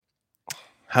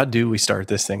How do we start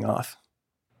this thing off?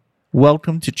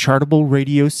 Welcome to Chartable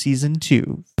Radio Season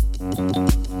 2.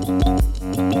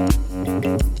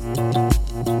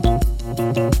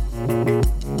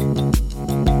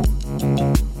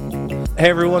 Hey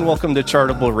everyone, welcome to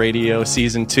Chartable Radio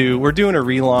Season 2. We're doing a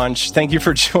relaunch. Thank you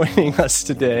for joining us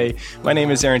today. My name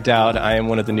is Aaron Dowd. I am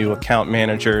one of the new account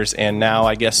managers and now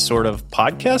I guess sort of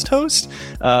podcast host,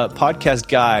 podcast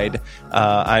guide.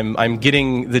 I'm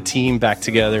getting the team back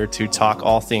together to talk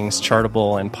all things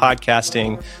Chartable and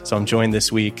podcasting. So I'm joined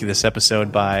this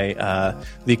episode by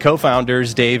the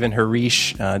co-founders, Dave and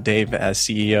Harish. Dave as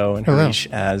CEO and Harish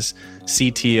as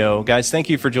CTO. Guys, thank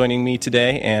you for joining me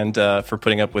today and for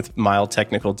putting up with mild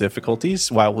technical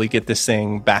difficulties while we get this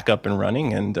thing back up and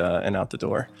running and out the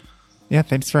door. Yeah,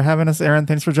 thanks for having us, Aaron.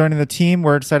 Thanks for joining the team.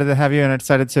 We're excited to have you and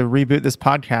excited to reboot this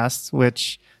podcast,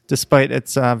 which, despite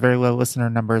its very low listener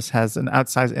numbers, has an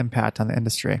outsized impact on the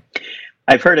industry.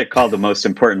 I've heard it called the most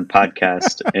important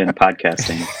podcast in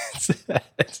podcasting.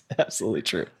 It's absolutely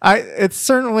true. It's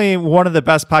certainly one of the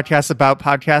best podcasts about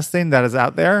podcasting that is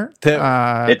out there.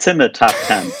 It's in the top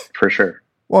 10 for sure.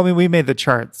 Well, I mean, we made the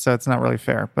chart, so it's not really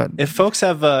fair. But if folks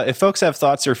have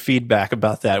thoughts or feedback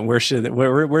about that, where should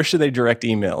they direct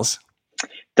emails?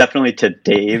 Definitely to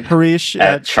Dave. Harish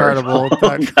at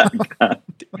Chartable.com.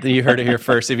 You heard it here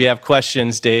first. If you have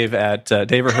questions, Dave or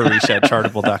Harish at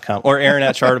Chartable.com or Aaron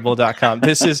at Chartable.com.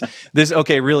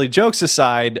 Okay, really, jokes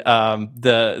aside,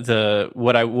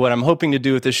 what I'm hoping to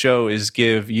do with this show is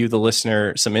give you, the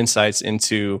listener, some insights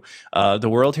into the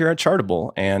world here at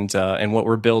Chartable and what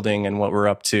we're building and what we're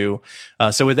up to.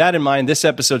 So with that in mind, this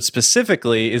episode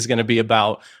specifically is going to be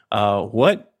about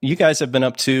what you guys have been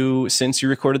up to since you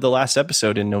recorded the last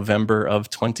episode in November of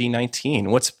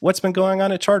 2019. What's been going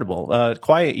on at Chartable?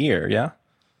 Quiet year, yeah?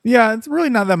 Yeah, it's really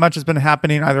not that much has been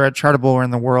happening either at Chartable or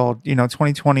in the world.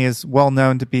 2020 is well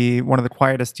known to be one of the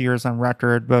quietest years on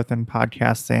record, both in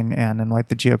podcasting and in like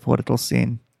the geopolitical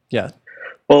scene. Yeah.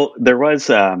 Well, there was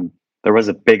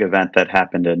a big event that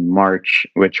happened in March,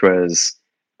 which was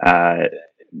the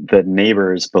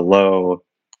neighbors below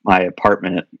my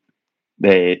apartment.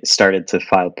 They started to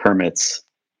file permits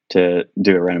to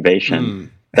do a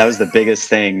renovation. That was the biggest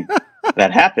thing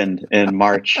that happened in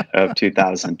March of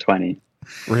 2020.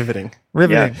 Riveting.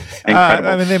 Yeah, incredible.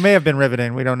 I mean, they may have been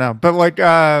riveting. We don't know. But like,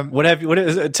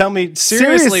 tell me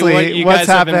seriously what you guys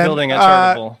have been building at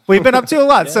Chartable. We've been up to a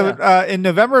lot. Yeah. So in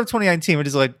November of 2019, which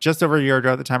is like just over a year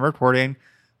ago at the time of recording,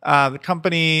 the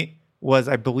company was,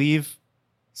 I believe,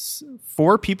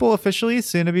 4 people officially,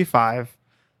 soon to be 5.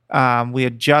 We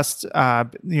had just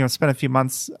spent a few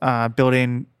months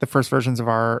building the first versions of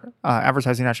our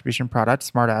advertising attribution product,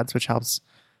 Smart Ads, which helps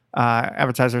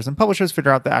advertisers and publishers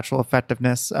figure out the actual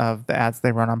effectiveness of the ads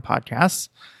they run on podcasts.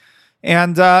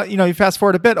 And you fast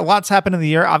forward a bit, a lot's happened in the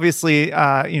year. Obviously, we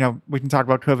can talk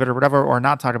about COVID or whatever, or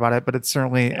not talk about it, but it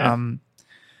certainly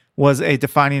was a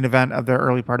defining event of the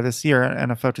early part of this year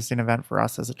and a focusing event for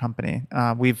us as a company.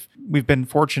 We've been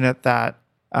fortunate that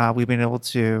we've been able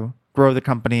to grow the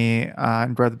company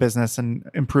and grow the business and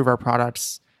improve our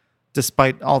products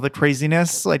despite all the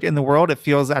craziness like in the world. It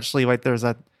feels actually like there's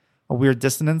a weird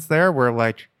dissonance there where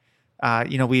like,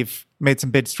 we've made some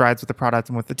big strides with the product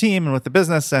and with the team and with the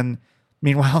business. And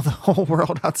meanwhile, the whole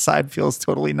world outside feels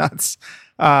totally nuts.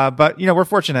 But we're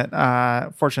fortunate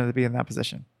to be in that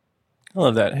position. I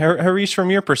love that. Harish,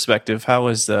 from your perspective, how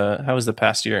was the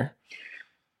past year?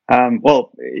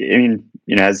 Well, I mean,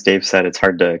 as Dave said, it's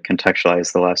hard to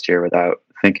contextualize the last year without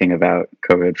thinking about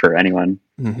COVID for anyone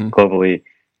globally.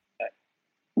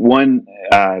 One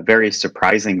very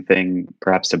surprising thing,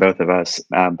 perhaps to both of us,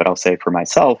 but I'll say for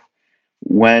myself,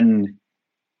 when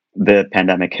the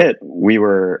pandemic hit, we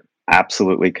were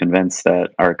absolutely convinced that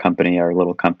our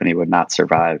little company would not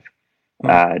survive.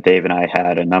 Dave and I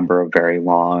had a number of very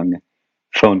long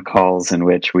phone calls in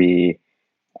which we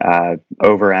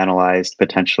overanalyzed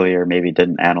potentially, or maybe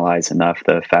didn't analyze enough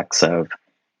the effects of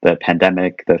the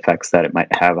pandemic, the effects that it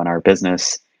might have on our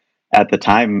business. At the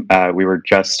time, we were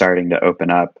just starting to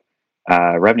open up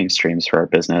revenue streams for our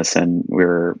business, and we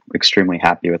were extremely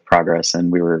happy with progress.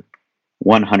 And we were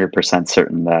 100%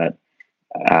 certain that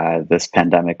this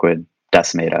pandemic would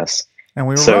decimate us. And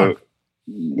we were wrong.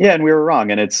 Yeah, and we were wrong.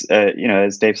 And it's,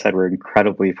 as Dave said, we're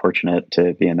incredibly fortunate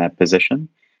to be in that position.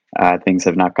 Things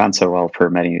have not gone so well for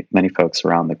many, many folks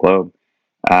around the globe.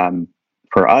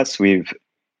 For us, we've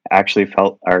actually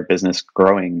felt our business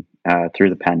growing through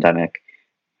the pandemic,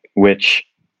 which,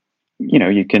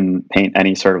 you can paint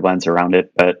any sort of lens around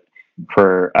it. But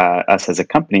for us as a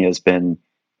company has been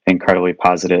incredibly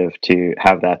positive to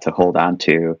have that to hold on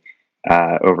to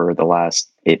over the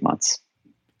last 8 months.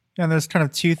 Yeah, and there's kind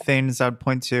of two things I would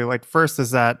point to. Like, first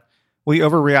is that we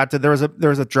overreacted. There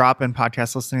was a drop in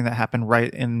podcast listening that happened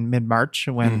right in mid-March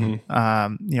when the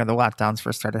lockdowns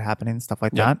first started happening and stuff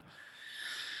like that.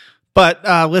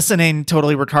 But listening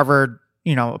totally recovered,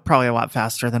 probably a lot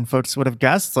faster than folks would have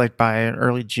guessed. Like by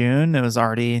early June, it was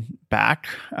already back.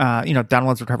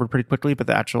 Downloads recovered pretty quickly, but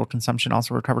the actual consumption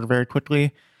also recovered very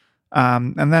quickly.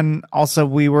 And then also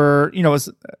we were, it was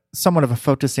somewhat of a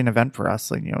focusing event for us.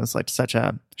 Like, it was like such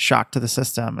a shock to the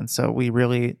system. And so we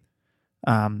really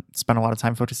spent a lot of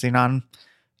time focusing on,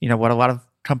 what a lot of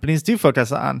companies do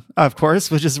focus on, of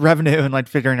course, which is revenue and like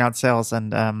figuring out sales.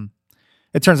 And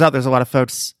it turns out there's a lot of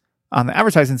folks on the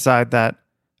advertising side that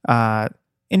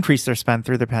increased their spend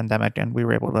through the pandemic, and we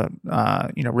were able to,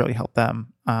 really help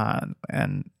them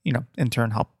and, in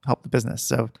turn help the business.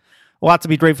 So a lot to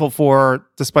be grateful for,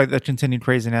 despite the continued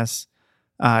craziness.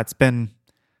 It's been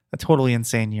a totally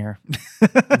insane year.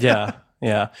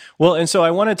 Yeah. Well, and so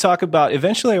I want to talk about the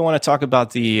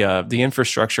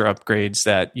infrastructure upgrades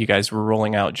that you guys were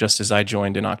rolling out just as I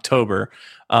joined in October.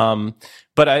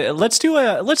 But let's do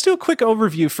a quick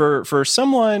overview for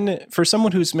someone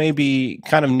who's maybe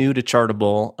kind of new to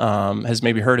Chartable, has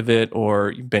maybe heard of it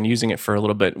or been using it for a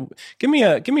little bit. Give me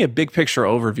a big picture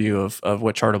overview of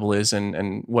what Chartable is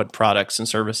and what products and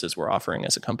services we're offering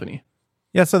as a company.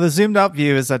 Yeah, so the zoomed out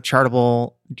view is that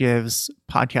Chartable gives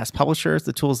podcast publishers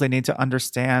the tools they need to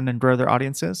understand and grow their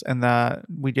audiences, and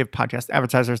we give podcast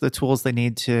advertisers the tools they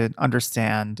need to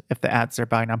understand if the ads they're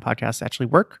buying on podcasts actually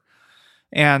work.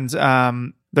 And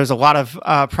there's a lot of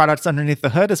products underneath the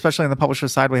hood, especially on the publisher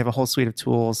side. We have a whole suite of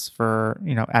tools for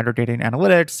aggregating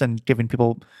analytics and giving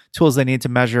people tools they need to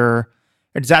measure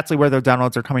exactly where their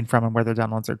downloads are coming from and where their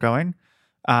downloads are going.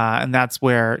 And that's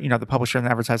where, the publisher and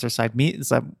the advertiser side meet. Is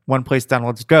that one place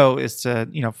downloads go is to,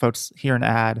 folks hear an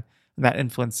ad, and that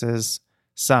influences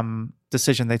some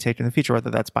decision they take in the future,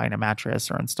 whether that's buying a mattress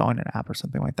or installing an app or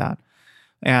something like that.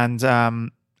 And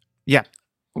that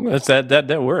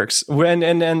works.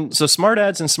 And so smart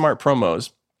ads and smart promos,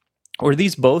 were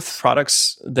these both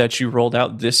products that you rolled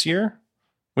out this year?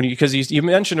 Because you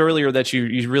mentioned earlier that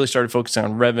you really started focusing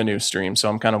on revenue streams, so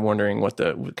I'm kind of wondering where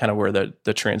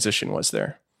the transition was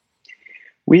there.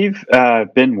 We've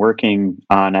been working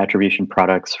on attribution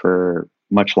products for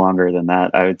much longer than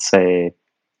that. I would say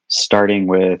starting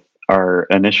with our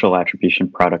initial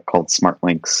attribution product called Smart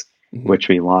Links, which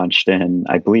we launched in,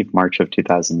 I believe, March of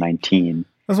 2019.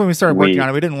 That's when we started working on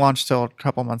it. We didn't launch till a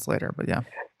couple months later, but yeah.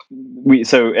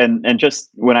 And just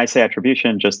when I say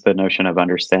attribution, just the notion of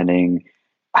understanding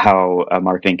how a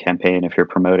marketing campaign, if you're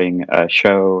promoting a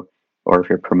show or if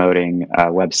you're promoting a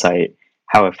website,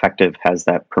 how effective has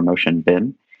that promotion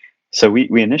been? So we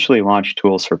initially launched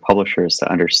tools for publishers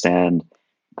to understand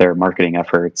their marketing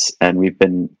efforts, and we've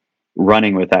been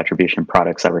running with attribution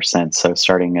products ever since. So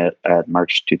starting at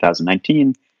March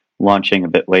 2019, launching a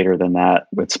bit later than that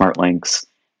with Smart Links,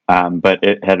 but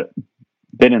it had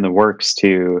been in the works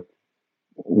to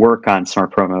work on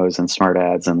smart promos and smart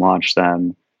ads and launch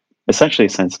them essentially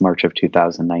since March of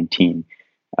 2019.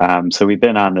 So we've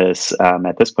been on this,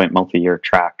 at this point, multi-year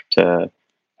track to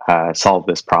solve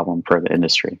this problem for the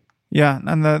industry. Yeah,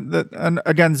 and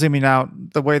again, zooming out,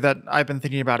 the way that I've been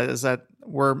thinking about it is that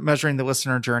we're measuring the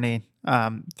listener journey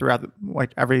throughout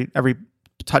every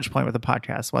touch point with a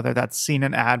podcast, whether that's seeing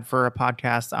an ad for a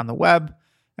podcast on the web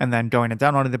and then going and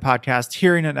downloading the podcast,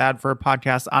 hearing an ad for a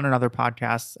podcast on another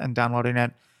podcast and downloading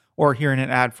it, or hearing an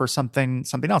ad for something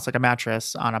else like a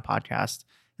mattress on a podcast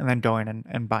and then going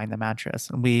and buying the mattress.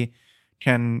 And we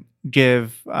can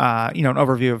give an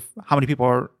overview of how many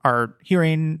people are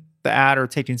hearing the ad or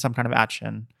taking some kind of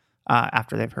action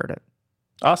after they've heard it.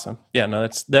 Awesome. Yeah, no,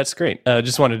 that's great.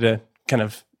 Just wanted to kind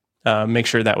of make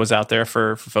sure that was out there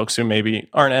for folks who maybe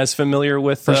aren't as familiar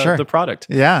with the product.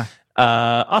 Yeah.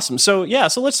 Awesome. So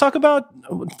let's talk about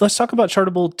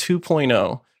Chartable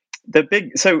 2.0.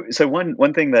 So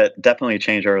one thing that definitely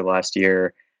changed over the last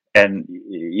year, and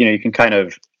you can kind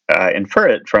of infer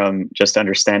it from just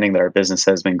understanding that our business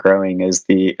has been growing, is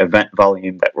the event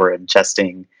volume that we're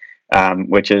ingesting,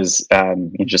 which is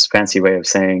just a fancy way of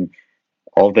saying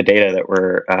all the data that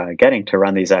we're getting to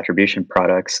run these attribution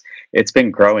products. It's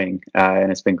been growing,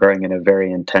 and it's been growing in a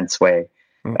very intense way.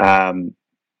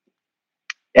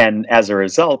 And as a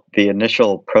result, the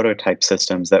initial prototype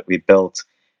systems that we built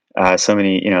like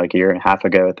a year and a half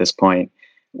ago at this point,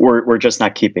 we're just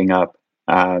not keeping up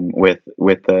with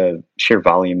the sheer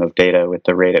volume of data, with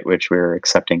the rate at which we're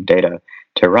accepting data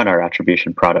to run our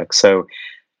attribution products. So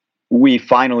we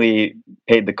finally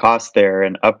paid the cost there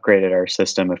and upgraded our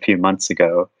system a few months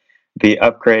ago. The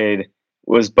upgrade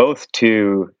was both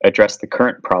to address the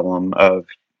current problem of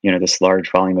this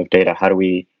large volume of data, how do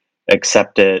we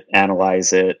accept it,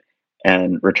 analyze it,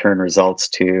 and return results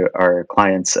to our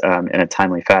clients in a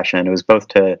timely fashion? It was both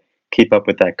to keep up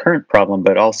with that current problem,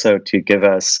 but also to give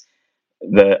us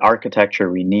the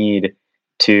architecture we need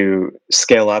to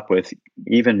scale up with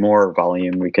even more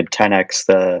volume. We could 10x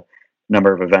the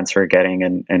number of events we're getting,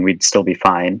 and we'd still be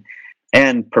fine,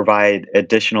 and provide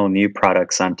additional new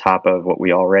products on top of what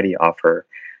we already offer.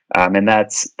 And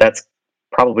that's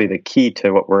probably the key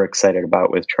to what we're excited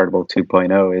about with Chartable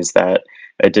 2.0, is that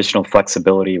additional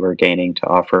flexibility we're gaining to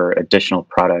offer additional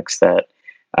products that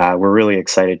we're really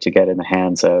excited to get in the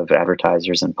hands of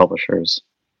advertisers and publishers.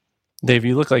 Dave,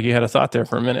 you look like you had a thought there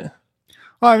for a minute.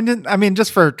 Well, I mean,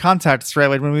 just for context, right?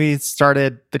 Like when we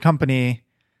started the company,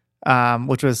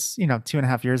 which was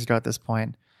 2.5 years ago at this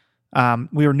point,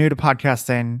 we were new to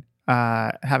podcasting,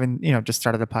 having just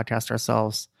started a podcast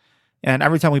ourselves, and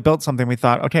every time we built something, we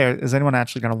thought, okay, is anyone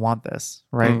actually going to want this,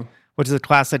 right? Which is a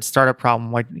classic startup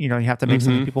problem. Like you have to make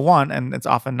something people want, and it's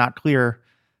often not clear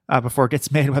before it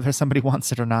gets made whether somebody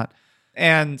wants it or not.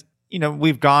 And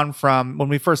we've gone from when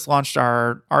we first launched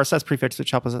our RSS prefix,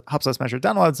 which helps us measure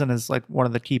downloads and is like one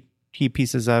of the key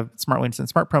pieces of smart links and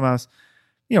smart promos.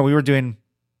 We were doing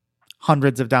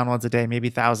hundreds of downloads a day, maybe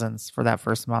thousands for that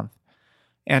first month.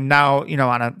 And now,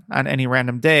 on any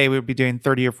random day, we would be doing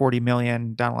 30 or 40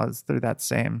 million downloads through that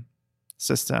same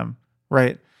system,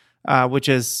 right? Which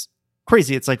is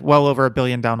crazy. It's like well over 1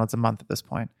 billion downloads a month at this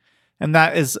point. And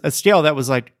that is a scale that was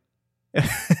like,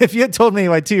 if you had told me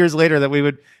like 2 years later that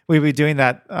we'd be doing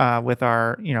that with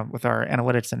our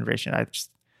analytics integration,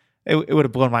 it would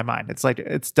have blown my mind.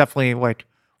 It's definitely like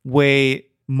way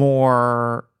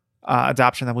more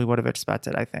adoption than we would have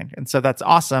expected, I think. And so that's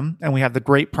awesome. And we have the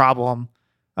great problem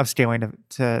of scaling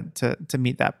to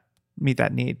meet that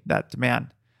need, that demand.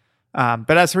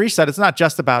 But as Harish said, it's not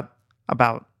just about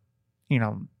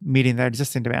meeting the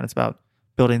existing demand. It's about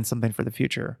building something for the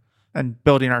future and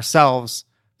building ourselves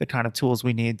the kind of tools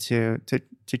we need to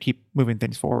keep moving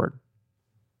things forward.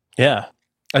 Yeah.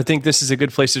 I think this is a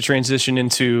good place to transition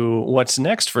into what's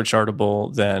next for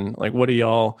Chartable then. Like, what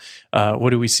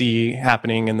do we see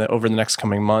happening over the next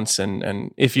coming months?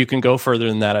 And if you can go further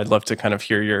than that, I'd love to kind of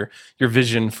hear your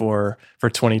vision for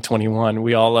 2021.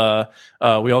 We all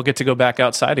get to go back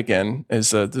outside again is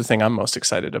the thing I'm most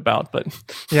excited about. But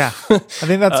yeah, I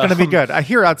think that's going to be good. I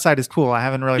hear outside is cool. I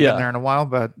haven't really been there in a while,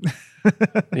 but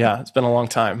yeah, it's been a long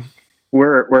time.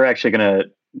 We're actually going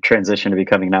to transition to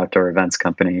becoming an outdoor events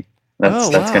company.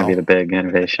 That's going to be the big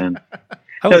innovation.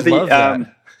 I would love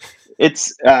that.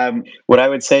 It's what I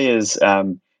would say is,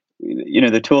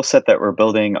 the tool set that we're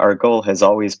building, our goal has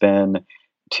always been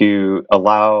to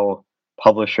allow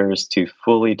publishers to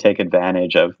fully take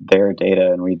advantage of their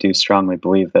data. And we do strongly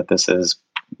believe that this is,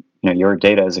 your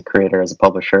data as a creator, as a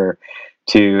publisher,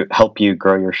 to help you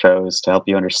grow your shows, to help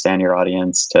you understand your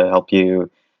audience, to help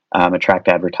you attract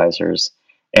advertisers.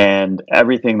 And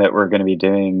everything that we're going to be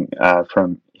doing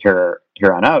from here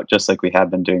on out, just like we have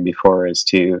been doing before, is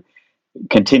to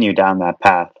continue down that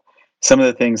path. Some of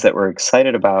the things that we're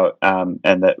excited about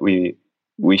and that we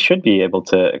should be able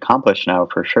to accomplish now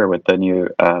for sure with the new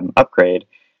upgrade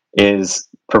is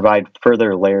provide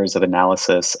further layers of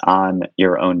analysis on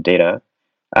your own data.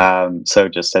 So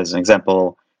just as an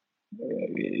example,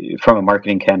 from a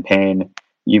marketing campaign,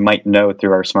 you might know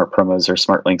through our smart promos or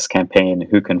smart links campaign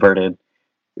who converted,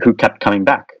 who kept coming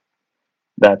back.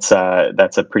 That's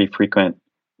a pretty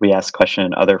frequently asked question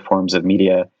in other forms of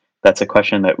media. That's a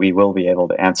question that we will be able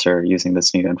to answer using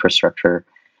this new infrastructure.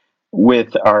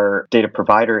 With our data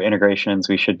provider integrations,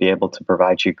 we should be able to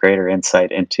provide you greater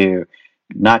insight into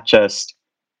not just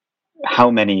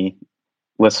how many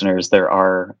listeners there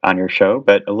are on your show,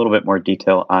 but a little bit more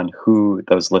detail on who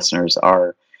those listeners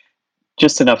are,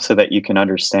 just enough so that you can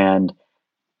understand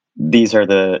these are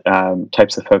the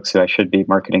types of folks who I should be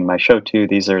marketing my show to.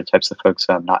 These are the types of folks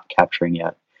who I'm not capturing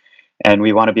yet. And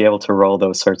we want to be able to roll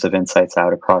those sorts of insights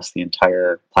out across the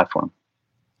entire platform.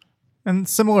 And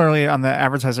similarly, on the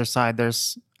advertiser side,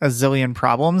 there's a zillion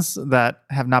problems that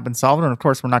have not been solved. And of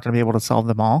course, we're not going to be able to solve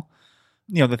them all.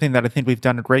 The thing that I think we've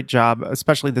done a great job,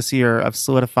 especially this year, of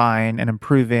solidifying and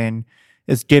improving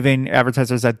is giving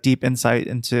advertisers that deep insight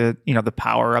into, the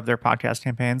power of their podcast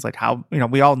campaigns. Like how,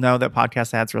 we all know that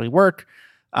podcast ads really work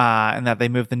and that they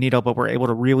move the needle, but we're able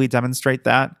to really demonstrate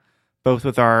that both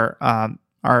with our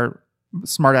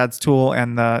smart ads tool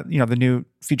and the new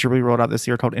feature we rolled out this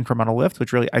year called incremental lift,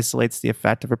 which really isolates the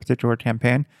effect of a particular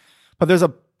campaign. But there's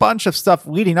a bunch of stuff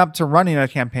leading up to running a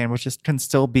campaign, which can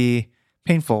still be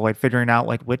painful, like figuring out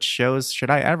like which shows should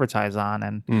I advertise on,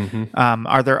 and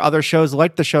are there other shows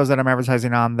like the shows that I'm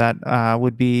advertising on that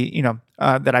would be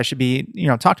that I should be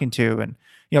talking to, and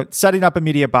setting up a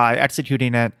media buy,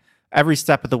 executing it every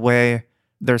step of the way.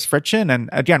 There's friction, and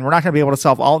again, we're not going to be able to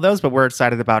solve all of those, but we're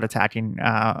excited about attacking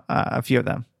a few of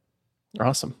them.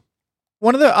 Awesome.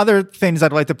 One of the other things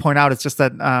I'd like to point out is just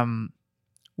that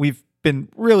we've been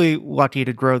really lucky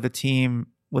to grow the team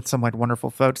with some like wonderful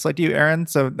folks like you, Aaron.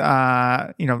 So,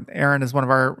 Aaron is one of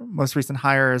our most recent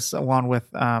hires, along with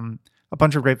a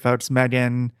bunch of great folks.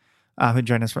 Megan, who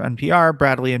joined us from NPR,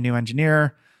 Bradley, a new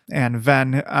engineer, and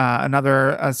Ven,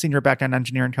 another senior backend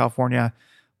engineer in California.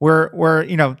 We're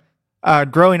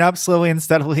growing up slowly and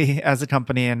steadily as a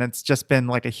company, and it's just been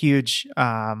like a huge.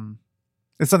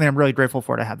 It's something I'm really grateful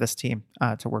for to have this team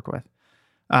to work with.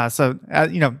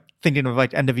 Thinking of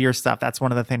like end of year stuff, that's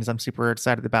one of the things I'm super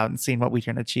excited about, and seeing what we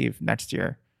can achieve next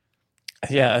year.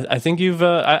 Yeah, I think you've.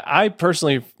 I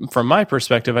personally, from my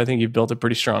perspective, I think you've built a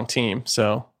pretty strong team.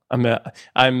 So I'm.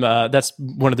 That's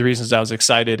one of the reasons I was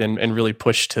excited and really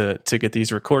pushed to get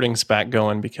these recordings back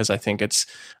going, because I think it's.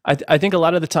 I think a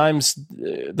lot of the times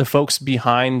the folks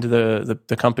behind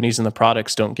the companies and the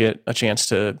products don't get a chance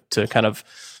to kind of.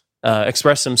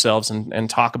 Express themselves and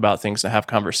talk about things and have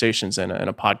conversations, and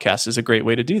a podcast is a great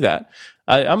way to do that.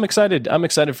 I'm excited. I'm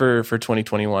excited for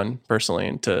 2021 personally,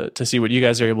 and to see what you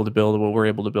guys are able to build, what we're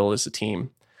able to build as a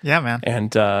team. Yeah, man.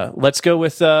 And let's go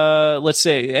with let's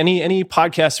say any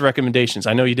podcast recommendations.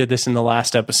 I know you did this in the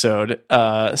last episode.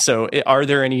 So are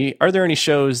there any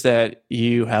shows that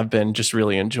you have been just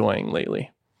really enjoying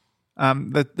lately?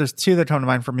 There's two that come to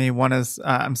mind for me. One is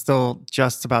I'm still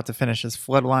just about to finish his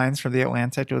Floodlines from the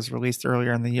Atlantic. It was released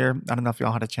earlier in the year. I don't know if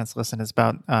y'all had a chance to listen. It's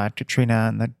about Katrina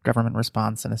and the government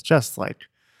response, and it's just like,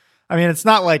 it's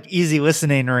not like easy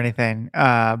listening or anything,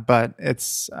 but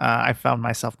it's I found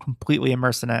myself completely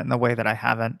immersed in it in a way that I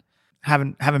haven't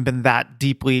been that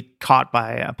deeply caught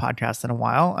by a podcast in a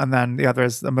while. And then the other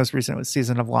is the most recent was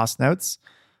Season of Lost Notes,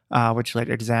 which like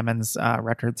examines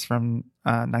records from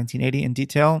 1980 in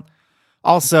detail.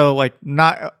 Also, like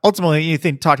not ultimately, you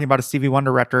think talking about a Stevie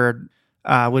Wonder record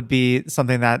would be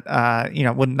something that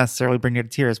wouldn't necessarily bring you to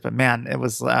tears, but man, it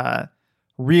was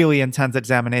really intense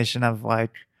examination of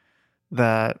like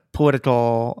the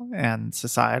political and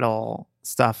societal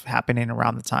stuff happening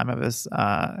around the time of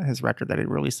his record that he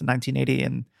released in 1980,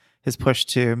 and his push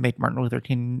to make Martin Luther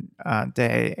King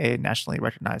Day a nationally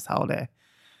recognized holiday.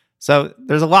 So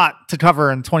there's a lot to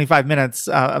cover in 25 minutes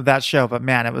of that show, but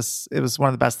man, it was one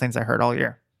of the best things I heard all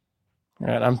year. All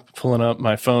right, I'm pulling up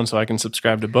my phone so I can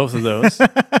subscribe to both of those.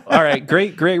 All right,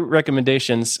 great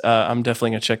recommendations. I'm definitely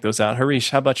gonna check those out.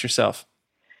 Harish, how about yourself?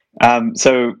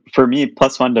 So for me,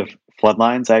 +1 to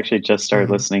Floodlines, I actually just started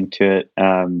listening to it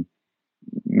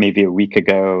maybe a week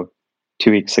ago, 2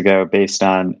 weeks ago, based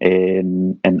on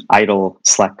an idle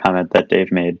Slack comment that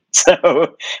Dave made.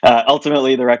 So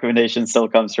ultimately, the recommendation still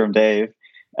comes from Dave.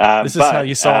 This is how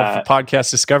you solve podcast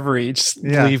discovery. You just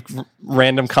leave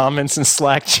random comments in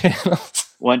Slack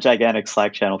channels. One gigantic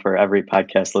Slack channel for every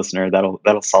podcast listener.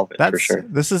 That'll solve it for sure.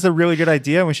 This is a really good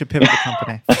idea. We should pivot the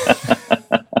company.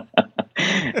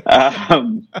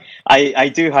 I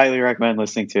do highly recommend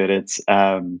listening to it. It's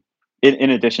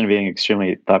in addition to being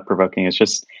extremely thought provoking,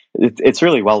 it's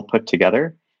really well put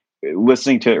together.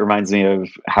 Listening to it reminds me of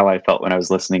how I felt when I was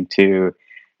listening to,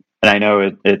 and I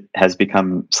know it has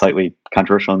become slightly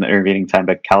controversial in the intervening time,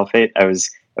 but Caliphate. I was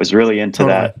really into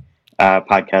that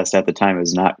podcast at the time. It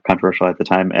was not controversial at the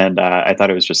time, and I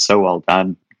thought it was just so well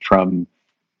done, from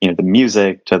the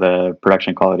music to the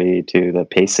production quality to the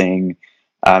pacing,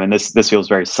 and this feels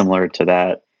very similar to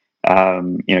that.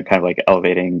 Kind of like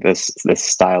elevating this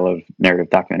style of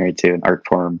narrative documentary to an art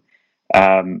form.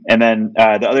 And then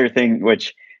the other thing,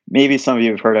 which maybe some of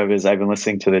you have heard of, is I've been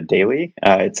listening to The Daily.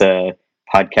 It's a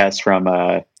podcast from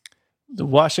the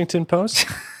Washington Post.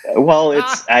 Well,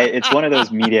 it's one of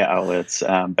those media outlets,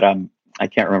 but I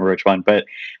can't remember which one. But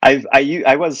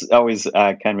I was always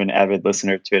kind of an avid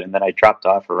listener to it, and then I dropped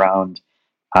off around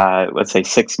let's say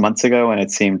 6 months ago, and it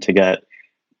seemed to get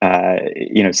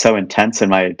so intense, and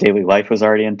my daily life was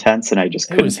already intense, and I just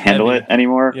couldn't handle it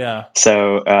anymore. Yeah.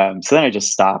 So then I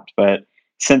just stopped. But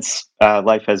since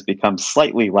life has become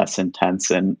slightly less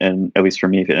intense, and at least for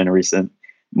me in a recent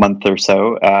month or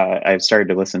so, I've started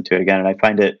to listen to it again, and I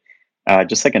find it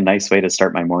just like a nice way to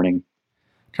start my morning.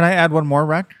 Can I add one more,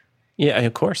 Rec? Yeah,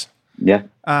 of course. Yeah.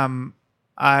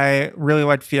 I really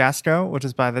liked Fiasco, which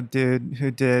is by the dude who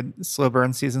did Slow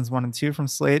Burn seasons 1 and 2 from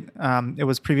Slate. It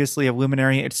was previously a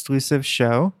Luminary exclusive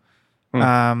show.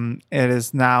 It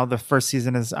is now, the first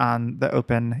season is on the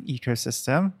open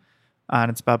ecosystem. and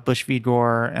it's about Bush v.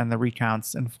 Gore and the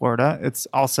recounts in Florida. It's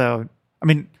also, I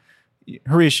mean,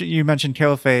 Harish, you mentioned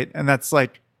Caliphate, and that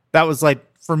was like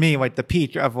for me like the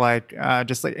peak of like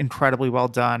just like incredibly well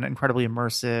done, incredibly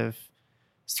immersive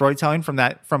storytelling from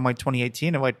like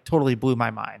 2018. It like totally blew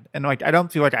my mind, and like I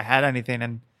don't feel like I had anything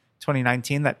in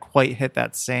 2019 that quite hit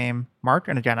that same mark.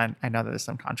 And again, I know there's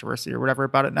some controversy or whatever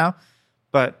about it now,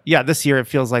 but yeah, this year it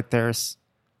feels like there's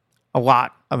a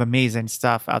lot of amazing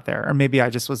stuff out there. Or maybe I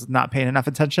just was not paying enough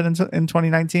attention in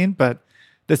 2019, but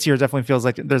this year definitely feels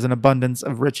like there's an abundance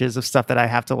of riches of stuff that I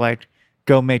have to like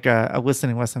go make a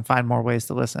listening list and find more ways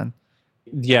to listen.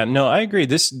 Yeah, no, I agree.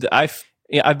 I've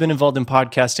been involved in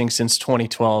podcasting since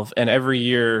 2012, and every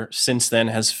year since then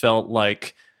has felt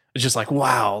like just like,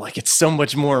 wow, like it's so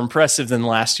much more impressive than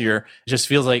last year. It just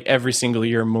feels like every single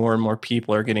year more and more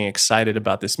people are getting excited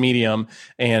about this medium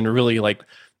and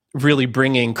really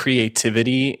bringing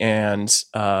creativity and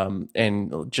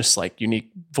just like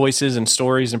unique voices and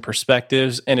stories and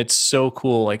perspectives. And it's so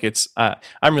cool. Like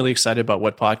I'm really excited about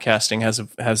what podcasting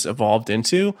has evolved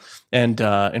into and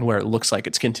where it looks like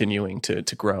it's continuing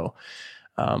to grow.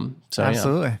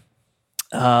 Absolutely. Yeah.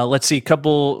 Let's see,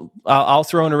 I'll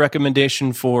throw in a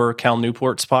recommendation for Cal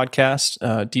Newport's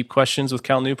podcast, Deep Questions with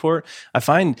Cal Newport. I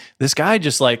find this guy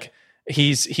just like,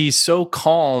 he's so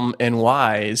calm and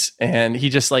wise, and he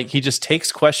just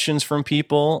takes questions from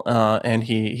people, and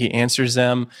he answers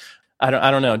them. I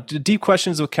don't know. Deep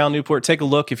Questions with Cal Newport. Take a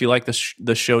look if you like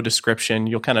the show description.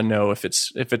 You'll kind of know if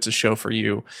it's a show for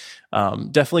you.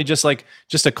 Definitely just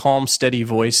a calm, steady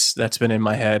voice that's been in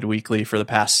my head weekly for the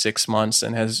past 6 months,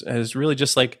 and has really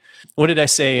just like, what did I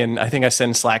say? And I think I said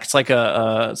in Slack, it's like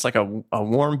a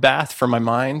warm bath for my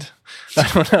mind.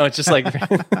 I don't know. It's just like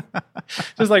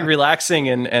just like relaxing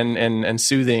and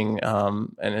soothing,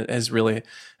 and it has really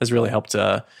helped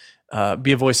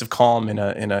be a voice of calm in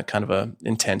a kind of a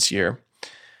intense year.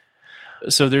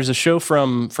 So there's a show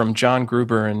from John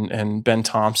Gruber and Ben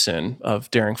Thompson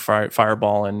of Daring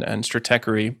Fireball and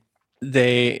Stratechery.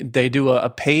 They do a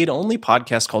paid only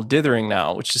podcast called Dithering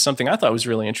now, which is something I thought was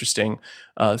really interesting.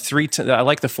 I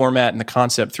like the format and the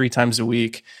concept. 3 times a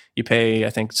week, you pay, I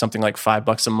think, something like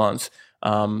 $5 a month.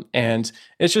 And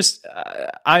it's just,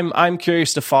 I'm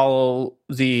curious to follow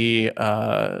the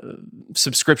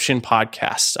subscription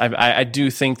podcasts. I do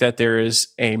think that there is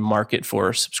a market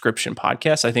for subscription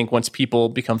podcasts. I think once people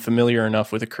become familiar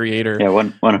enough with a creator,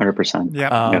 100%.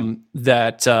 Yeah.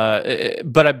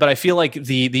 But I feel like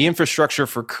the infrastructure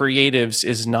for creatives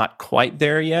is not quite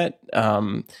there yet.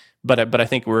 But I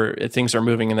think things are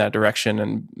moving in that direction,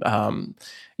 and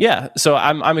yeah, so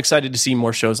I'm excited to see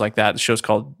more shows like that. The show's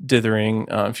called Dithering.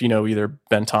 If you know either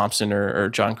Ben Thompson or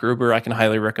John Gruber, I can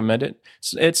highly recommend it.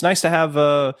 It's nice to have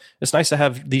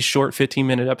these short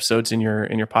 15-minute episodes in your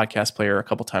podcast player a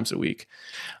couple times a week.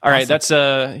 All right, that's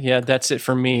it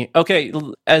for me. Okay,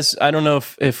 as I don't know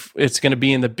if it's going to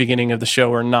be in the beginning of the show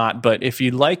or not, but if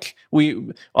you'd like,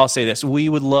 I'll say this: we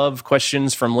would love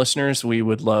questions from listeners. We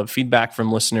would love feedback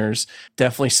from listeners.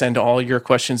 Definitely send all your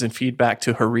questions and feedback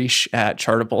to Harish at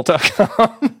Chartable.com.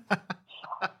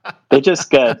 They just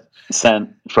get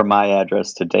sent from my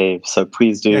address to Dave, so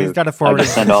please do. Yeah, he's got to forward I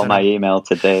just send all my email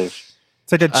to Dave.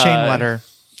 It's like a chain letter.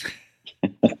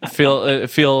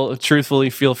 Feel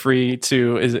free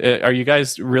to. Are you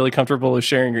guys really comfortable with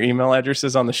sharing your email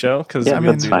addresses on the show? Because yeah,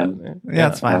 that's fine. Yeah,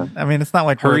 it's fine. I mean, it's not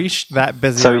like Harish that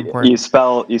busy. So you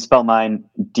spell mine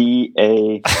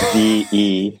DAVE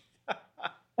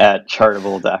at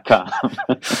chartable.com.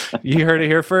 You heard it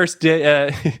here first.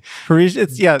 Harish,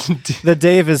 the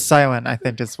Dave is silent, I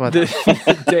think is what. Dave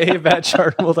at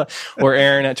Chartable or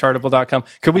Aaron at Chartable.com.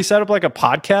 Could we set up like a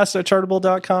podcast at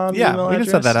Chartable.com? Yeah, we can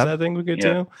set that up. I think we could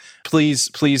do. Please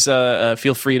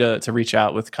feel free to reach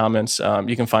out with comments.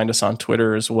 You can find us on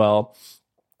Twitter as well.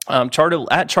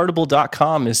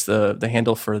 Chartable.com is the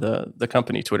handle for the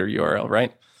company Twitter URL,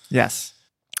 right? Yes.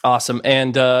 Awesome.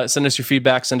 And send us your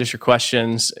feedback, send us your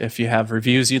questions. If you have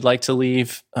reviews you'd like to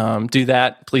leave, do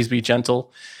that. Please be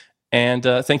gentle. And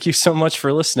thank you so much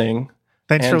for listening.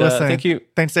 Thanks for listening. Thank you.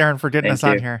 Thanks, Aaron, for getting us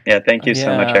on here. Yeah, thank you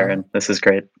so much, Aaron. This is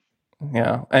great.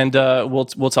 Yeah. And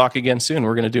we'll talk again soon.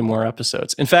 We're going to do more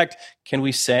episodes. In fact, can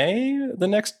we say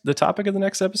the topic of the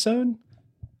next episode?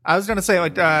 I was going to say,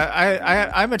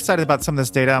 I'm excited about some of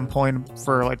this data I'm pulling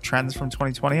for trends from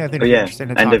 2020. I think it'd be interesting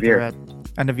to talk through it.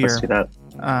 End of year. Let's do that.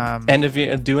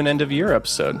 Do an end of year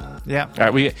episode. Yeah.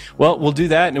 All right. We'll do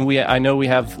that, and I know we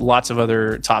have lots of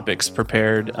other topics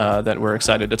prepared that we're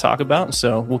excited to talk about.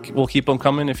 So we'll keep them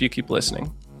coming if you keep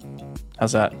listening.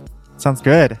 How's that? Sounds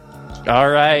good. All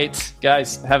right,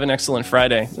 guys. Have an excellent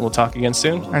Friday. We'll talk again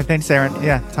soon. All right. Thanks, Aaron.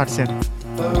 Yeah. Talk soon.